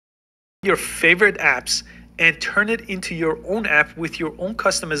your favorite apps and turn it into your own app with your own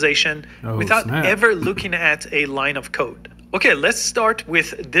customization without ever looking at a line of code. Okay, let's start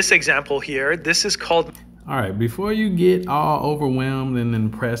with this example here. This is called... All right, before you get all overwhelmed and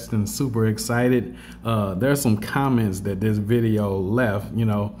impressed and super excited, there's some comments that this video left,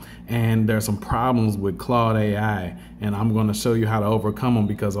 and there's some problems with Claude AI, and I'm going to show you how to overcome them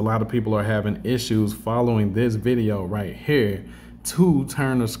because a lot of people are having issues following this video right here to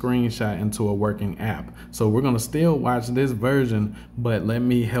turn a screenshot into a working app. So we're going to still watch this version, but let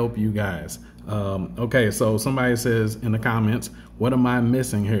me help you guys. Okay, so somebody says in the comments, what am I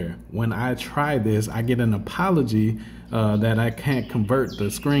missing here? When I try this, I get an apology that I can't convert the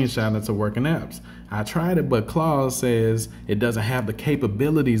screenshot into working apps. I tried it, but Claude says it doesn't have the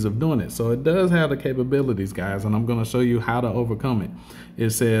capabilities of doing it. So it does have the capabilities, guys, and I'm going to show you how to overcome it.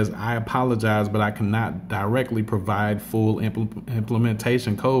 It says, I apologize, but I cannot directly provide full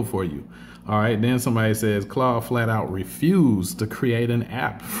implementation code for you. All right, then somebody says, Claude flat out refused to create an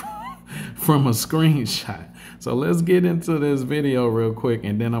app from a screenshot. So let's get into this video real quick,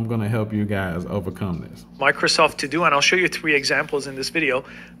 and then I'm going to help you guys overcome this. Microsoft To Do, and I'll show you 3 examples in this video.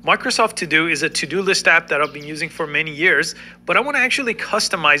 Microsoft To Do is a to-do list app that I've been using for many years, but I want to actually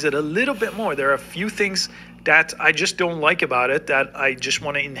customize it a little bit more. There are a few things that I just don't like about it that I just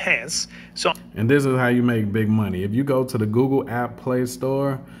want to enhance. And this is how you make big money. If you go to the Google App Play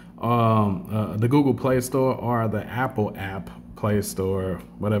Store, the Google Play Store or the Apple App Play Store,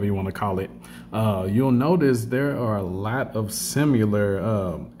 whatever you want to call it, you'll notice there are a lot of similar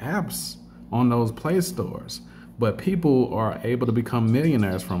apps on those Play Stores, but people are able to become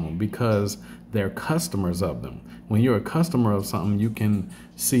millionaires from them because they're customers of them. When you're a customer of something, you can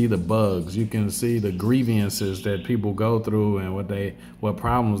see the bugs, you can see the grievances that people go through and what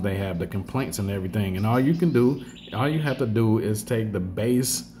problems they have, the complaints and everything. And all you have to do is take the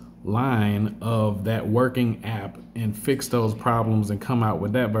base line of that working app and fix those problems and come out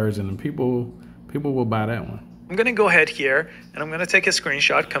with that version, and people will buy that one. I'm going to go ahead here and I'm going to take a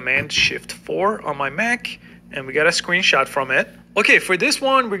screenshot, Command-Shift-4 on my Mac, and we got a screenshot from it. Okay, for this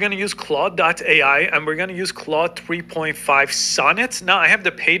one, we're going to use Claude AI, and we're going to use Claude 3.5 Sonnet. Now, I have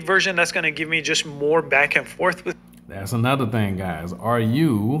the paid version that's going to give me just more back and forth with. That's another thing, guys. Are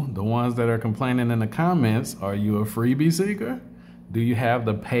you, the ones that are complaining in the comments, are you a freebie seeker? Do you have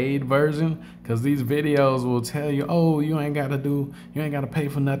the paid version? Because these videos will tell you, oh, you ain't got to pay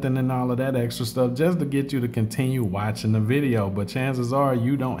for nothing and all of that extra stuff just to get you to continue watching the video. But chances are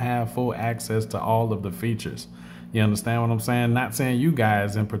you don't have full access to all of the features. You understand what I'm saying? Not saying you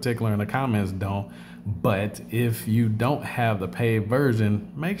guys in particular in the comments don't, but if you don't have the paid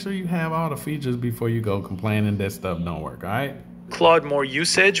version, make sure you have all the features before you go complaining that stuff don't work, all right? Claude more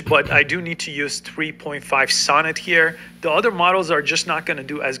usage, but I do need to use 3.5 Sonnet here. The other models are just not going to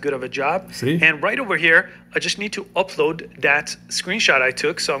do as good of a job. See? And right over here, I just need to upload that screenshot I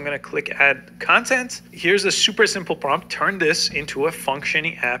took. So I'm going to click add content. Here's a super simple prompt. Turn this into a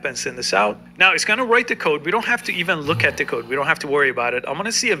functioning app and send this out. Now it's going to write the code. We don't have to even look at the code. We don't have to worry about it. I'm going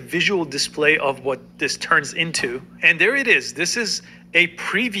to see a visual display of what this turns into. And there it is. This is a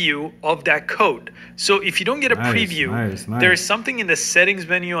preview of that code. So if you don't get a preview, there is something in the settings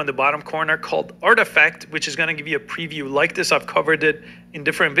menu on the bottom corner called artifact, which is going to give you a preview like this. I've covered it in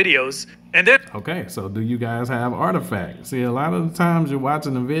different videos. And then okay, so do you guys have artifact? See, a lot of the times you're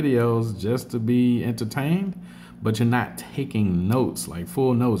watching the videos just to be entertained, but you're not taking notes, like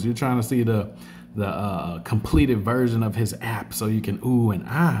full notes. You're trying to see the completed version of his app so you can ooh and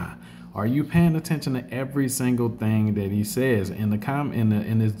ah. Are you paying attention to every single thing that he says?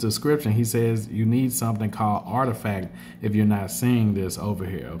 In his description, he says you need something called artifact if you're not seeing this over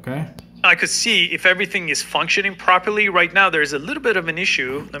here, okay? I could see if everything is functioning properly. Right now, there's a little bit of an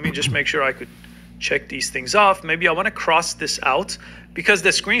issue. Let me just make sure I could check these things off. Maybe I want to cross this out because the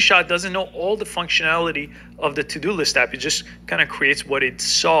screenshot doesn't know all the functionality of the to-do list app. It just kind of creates what it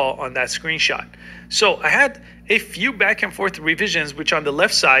saw on that screenshot. So I had a few back and forth revisions, which on the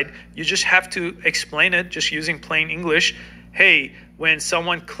left side, you just have to explain it just using plain English. Hey, when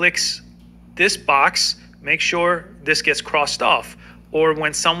someone clicks this box, make sure this gets crossed off. Or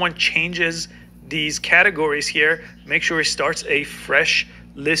when someone changes these categories here, make sure it starts a fresh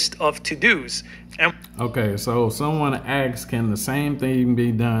list of to-dos. Okay, so someone asks, can the same thing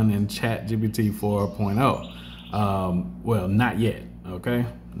be done in ChatGPT 4.0? Well, not yet, okay?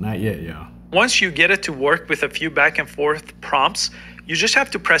 Not yet, y'all. Once you get it to work with a few back and forth prompts, you just have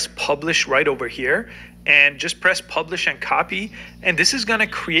to press publish right over here and just press publish and copy. And this is gonna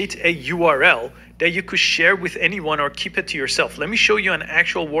create a URL that you could share with anyone or keep it to yourself. Let me show you an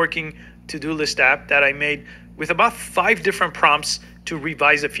actual working to-do list app that I made with about 5 different prompts to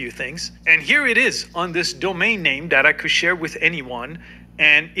revise a few things. And here it is on this domain name that I could share with anyone.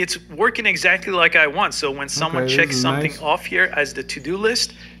 And it's working exactly like I want. So when someone checks something off here as the to-do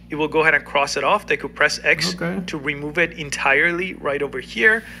list, it will go ahead and cross it off. They could press X to remove it entirely right over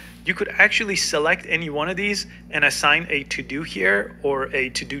here. You could actually select any one of these and assign a to-do here or a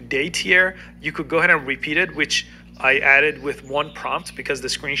to-do date here. You could go ahead and repeat it, which I added with one prompt because the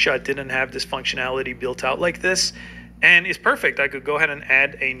screenshot didn't have this functionality built out like this. And it's perfect. I could go ahead and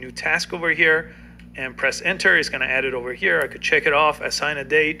add a new task over here and press enter. It's going to add it over here. I could check it off, assign a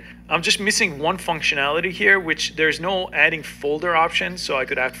date. I'm just missing one functionality here, which there's no adding folder option. So I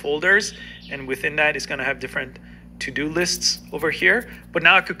could add folders, and within that, it's going to have different to-do lists over here. But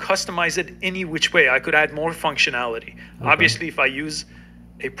now I could customize it any which way. I could add more functionality. Obviously, if I use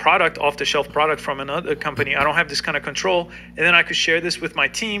a product, off-the-shelf product from another company, I don't have this kind of control. And then I could share this with my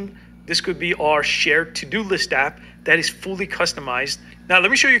team. This could be our shared to-do list app that is fully customized. Now,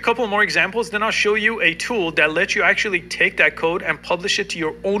 let me show you a couple more examples. Then I'll show you a tool that lets you actually take that code and publish it to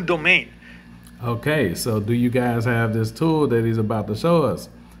your own domain. Okay, so do you guys have this tool that he's about to show us?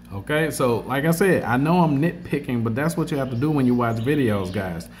 Okay, so like I said, I know I'm nitpicking, but that's what you have to do when you watch videos,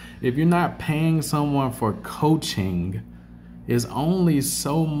 guys. If you're not paying someone for coaching, there's only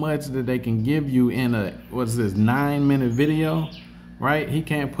so much that they can give you in a, what's this, 9-minute video, right? He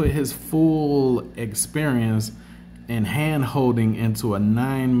can't put his full experience and hand holding into a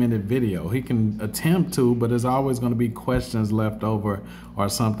 9-minute video. He can attempt to, but there's always going to be questions left over or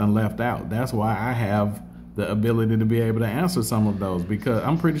something left out. That's why I have the ability to be able to answer some of those, because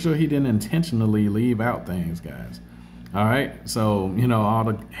I'm pretty sure he didn't intentionally leave out things, guys. All right, so you know, all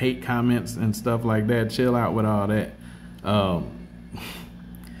the hate comments and stuff like that, chill out with all that.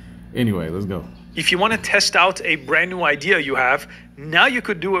 Anyway, let's go. If you want to test out a brand new idea you have, now you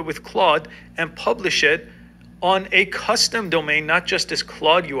could do it with Claude and publish it on a custom domain, not just this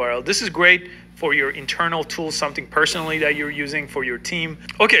Claude URL. This is great for your internal tool, something personally that you're using for your team.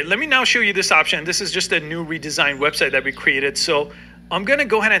 Okay, let me now show you this option. This is just a new redesigned website that we created. So I'm gonna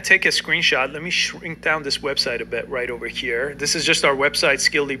go ahead and take a screenshot. Let me shrink down this website a bit right over here. This is just our website,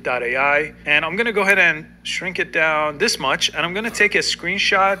 SkillLeap.ai. And I'm gonna go ahead and shrink it down this much. And I'm gonna take a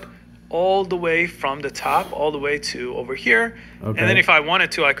screenshot all the way from the top, all the way to over here. Okay. And then if I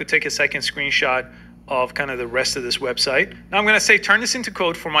wanted to, I could take a second screenshot of kind of the rest of this website. Now I'm gonna say, turn this into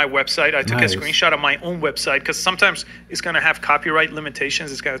code for my website. I took a screenshot of my own website because sometimes it's gonna have copyright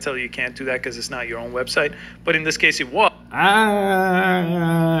limitations. It's gonna tell you can't do that because it's not your own website. But in this case, it was.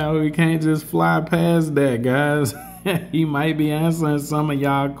 We can't just fly past that, guys. He might be answering some of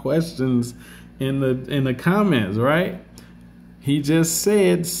y'all questions in the comments, right? He just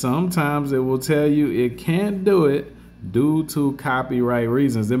said sometimes it will tell you it can't do it due to copyright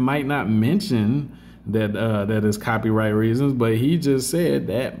reasons. It might not mention that that is copyright reasons, but he just said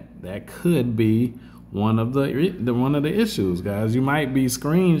that could be one of the issues, guys. You might be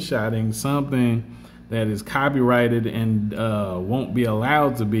screenshotting something that is copyrighted and won't be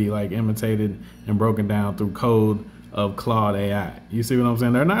allowed to be like imitated and broken down through code of Claude AI. You see what I'm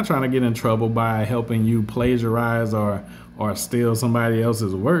saying? They're not trying to get in trouble by helping you plagiarize or steal somebody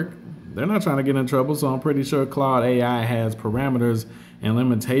else's work. They're not trying to get in trouble, so I'm pretty sure Claude AI has parameters and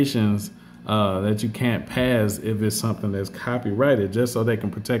limitations that you can't pass if it's something that's copyrighted, just so they can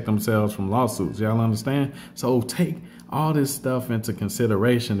protect themselves from lawsuits. Y'all understand? So take all this stuff into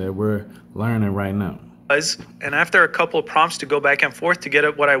consideration that we're learning right now. And after a couple of prompts to go back and forth to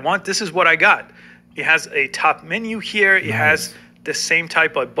get what I want, this is what I got. It has a top menu here. It has the same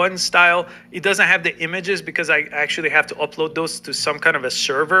type of button style. It doesn't have the images because I actually have to upload those to some kind of a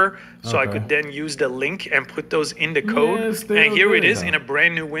server. So I could then use the link and put those in the code. And here it is in a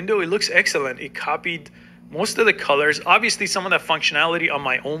brand new window. It looks excellent. It copied most of the colors. Obviously, some of that functionality on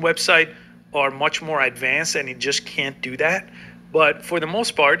my own website are much more advanced and it just can't do that. But for the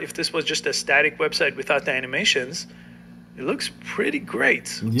most part, if this was just a static website without the animations, it looks pretty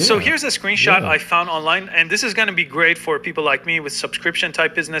great. Yeah. So here's a screenshot I found online, and this is going to be great for people like me with subscription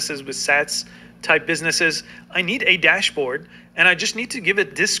type businesses, with SaaS type businesses. I need a dashboard, and I just need to give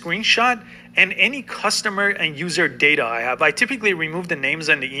it this screenshot and any customer and user data I have. I typically remove the names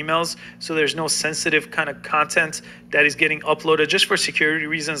and the emails, so there's no sensitive kind of content that is getting uploaded just for security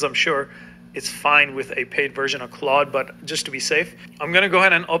reasons. I'm sure it's fine with a paid version of Claude, but just to be safe, I'm gonna go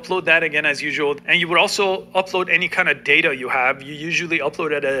ahead and upload that again as usual. And you would also upload any kind of data you have. You usually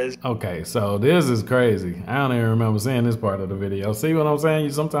upload it as... Okay, so this is crazy. I don't even remember seeing this part of the video. See what I'm saying?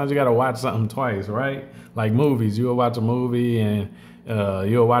 Sometimes you gotta watch something twice, right? Like movies, you'll watch a movie and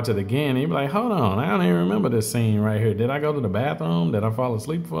you'll watch it again and you'll be like, hold on, I don't even remember this scene right here. Did I go to the bathroom? Did I fall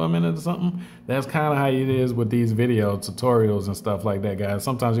asleep for a minute or something? That's kind of how it is with these video tutorials and stuff like that, guys.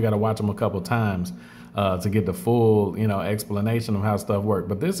 Sometimes you got to watch them a couple times to get the full, explanation of how stuff works.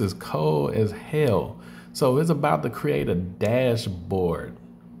 But this is cold as hell. So it's about to create a dashboard.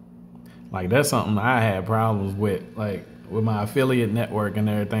 Like, that's something I had problems with, like with my affiliate network and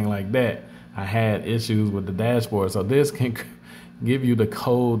everything like that. I had issues with the dashboard. So this can give you the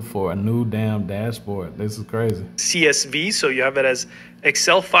code for a new damn dashboard. This is crazy. CSV, so you have it as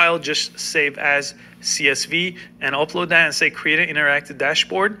Excel file, just save as CSV and upload that and say create an interactive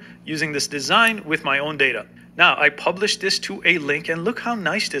dashboard using this design with my own data. Now I published this to a link and look how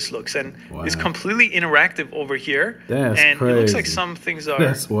nice this looks, and it's completely interactive over here. That's and crazy. It looks like some things are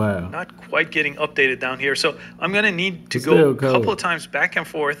not quite getting updated down here. So I'm gonna need to go a couple of times back and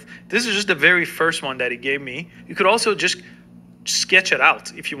forth. This is just the very first one that he gave me. You could also just sketch it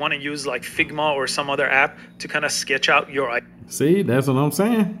out if you want to use like Figma or some other app to kind of sketch out your idea. See, that's what I'm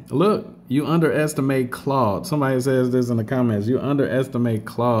saying. Look, you underestimate Claude. Somebody says this in the comments. You underestimate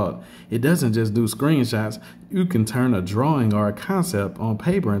Claude. It doesn't just do screenshots. You can turn a drawing or a concept on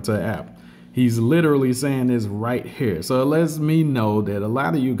paper into an app. He's literally saying this right here. So it lets me know that a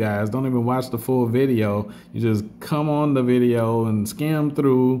lot of you guys don't even watch the full video. You just come on the video and skim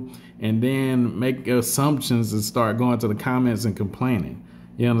through and then make assumptions and start going to the comments and complaining.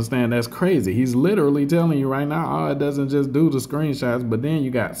 You understand? That's crazy. He's literally telling you right now, oh, it doesn't just do the screenshots, but then you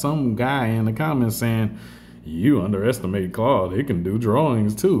got some guy in the comments saying, you underestimate Claude. It can do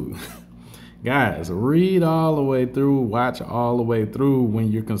drawings too. Guys, read all the way through, watch all the way through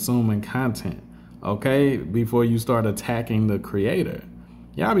when you're consuming content, okay? Before you start attacking the creator.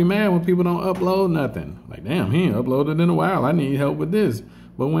 Y'all be mad when people don't upload nothing. Like, damn, he ain't uploaded in a while. I need help with this.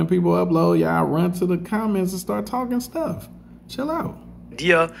 But when people upload, y'all run to the comments and start talking stuff. Chill out.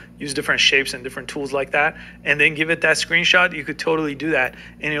 Use different shapes and different tools like that, and then give it that screenshot. You could totally do that,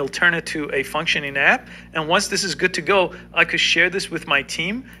 and it'll turn it to a functioning app. And once this is good to go, I could share this with my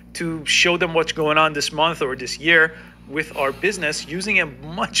team to show them what's going on this month or this year with our business using a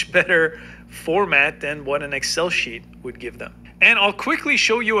much better format than what an Excel sheet would give them. And I'll quickly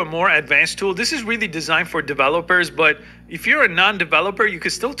show you a more advanced tool. This is really designed for developers, but if you're a non-developer, you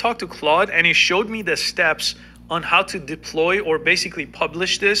could still talk to Claude, and he showed me the steps on how to deploy or basically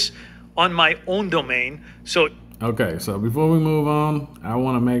publish this on my own domain. So okay, so before we move on, I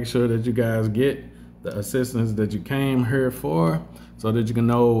want to make sure that you guys get the assistance that you came here for, so that you can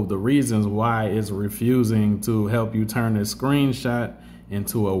know the reasons why it's refusing to help you turn a screenshot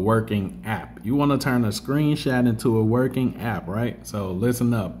into a working app. You want to turn a screenshot into a working app, right? So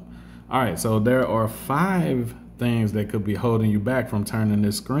listen up. All right, so there are 5 things that could be holding you back from turning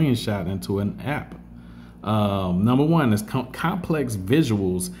this screenshot into an app. Number 1 is complex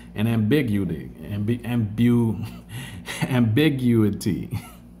visuals and ambiguity. Ambiguity.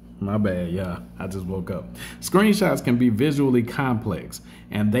 My bad, y'all. I just woke up. Screenshots can be visually complex,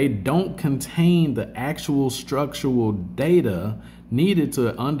 and they don't contain the actual structural data needed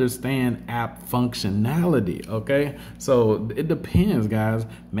to understand app functionality, okay? So it depends, guys.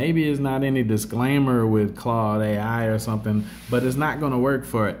 Maybe it's not any disclaimer with Claude AI or something, but it's not gonna work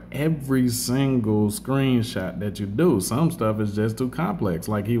for every single screenshot that you do. Some stuff is just too complex,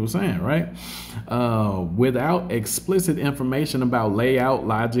 like he was saying, right? Without explicit information about layout,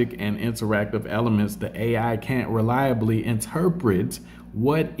 logic, and interactive elements, the AI can't reliably interpret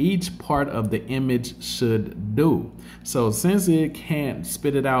what each part of the image should do. So since it can't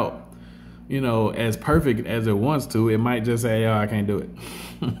spit it out, as perfect as it wants to, it might just say, oh, I can't do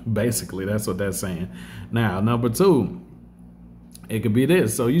it. Basically, that's what that's saying. Now, number 2, it could be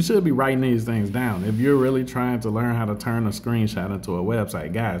this. So you should be writing these things down. If you're really trying to learn how to turn a screenshot into a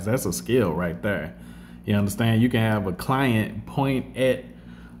website, guys, that's a skill right there. You understand? You can have a client point at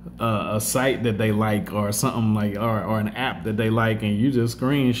a site that they like, or something like, or an app that they like, and you just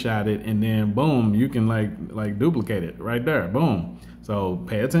screenshot it, and then boom, you can like duplicate it right there. Boom. So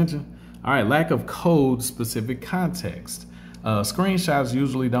pay attention. All right, lack of code specific context. Screenshots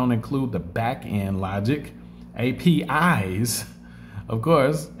usually don't include the back end logic. APIs, of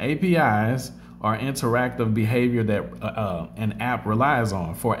course, APIs are interactive behavior that an app relies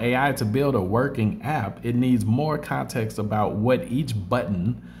on. For AI to build a working app, it needs more context about what each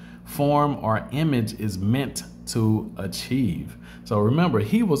button, form, or image is meant to achieve. So remember,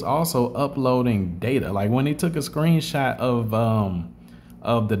 he was also uploading data. Like when he took a screenshot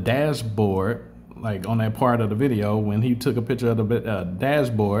of the dashboard, like on that part of the video, when he took a picture of the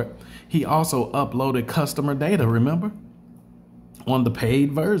dashboard, he also uploaded customer data, remember? On the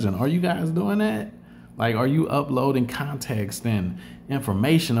paid version. Are you guys doing that? Like, are you uploading context and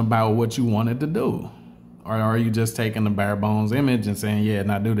information about what you wanted to do? Or are you just taking the bare bones image and saying, yeah,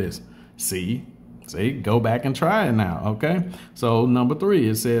 now do this? See, go back and try it now, okay? So number 3,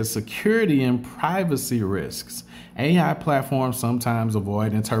 it says security and privacy risks. AI platforms sometimes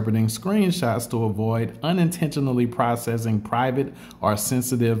avoid interpreting screenshots to avoid unintentionally processing private or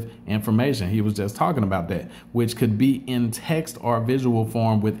sensitive information. He was just talking about that, which could be in text or visual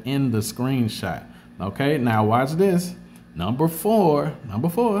form within the screenshot. Okay, now watch this. Number four,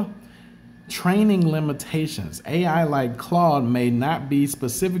 training limitations. AI like Claude may not be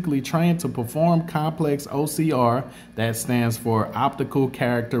specifically trained to perform complex OCR, that stands for optical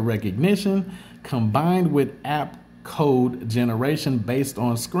character recognition, combined with app code generation based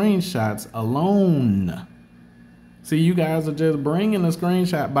on screenshots alone. See, you guys are just bringing the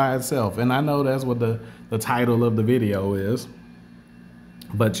screenshot by itself, and I know that's what the title of the video is,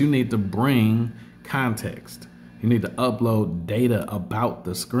 but you need to bring context. You need to upload data about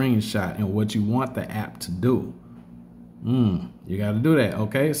the screenshot and what you want the app to do. You got to do that,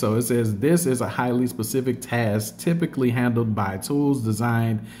 okay? So it says this is a highly specific task typically handled by tools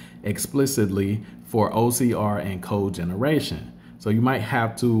designed explicitly for OCR and code generation. So you might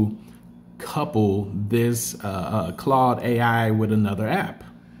have to couple this Claude AI with another app.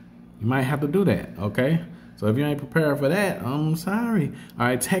 You might have to do that, okay? So if you ain't prepared for that, I'm sorry. All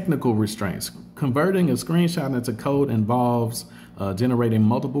right, technical restraints. Converting a screenshot into code involves generating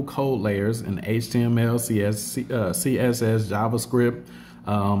multiple code layers in HTML, CSS, JavaScript,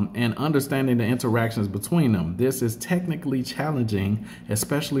 and understanding the interactions between them. This is technically challenging,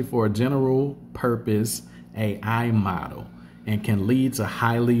 especially for a general purpose AI model, and can lead to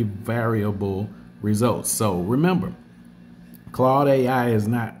highly variable results. So remember, Claude AI is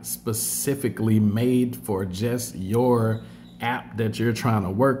not specifically made for just your app that you're trying to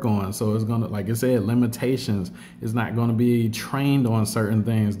work on. So it's going to, like I said, limitations. It's not going to be trained on certain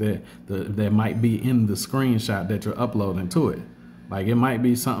things that might be in the screenshot that you're uploading to it. Like it might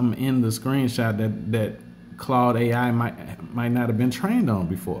be something in the screenshot that Claude AI might not have been trained on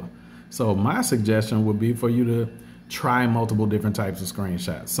before. So my suggestion would be for you to try multiple different types of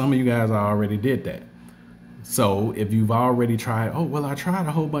screenshots. Some of you guys already did that. So if you've already tried, oh, well, I tried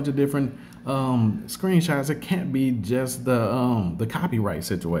a whole bunch of different screenshots. It can't be just the copyright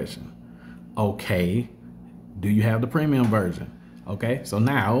situation. Okay, do you have the premium version? Okay, so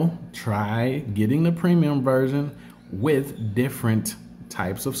now try getting the premium version with different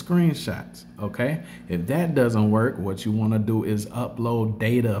types of screenshots. Okay, if that doesn't work, what you want to do is upload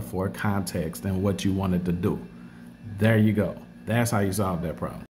data for context and what you wanted to do. There you go. That's how you solve that problem.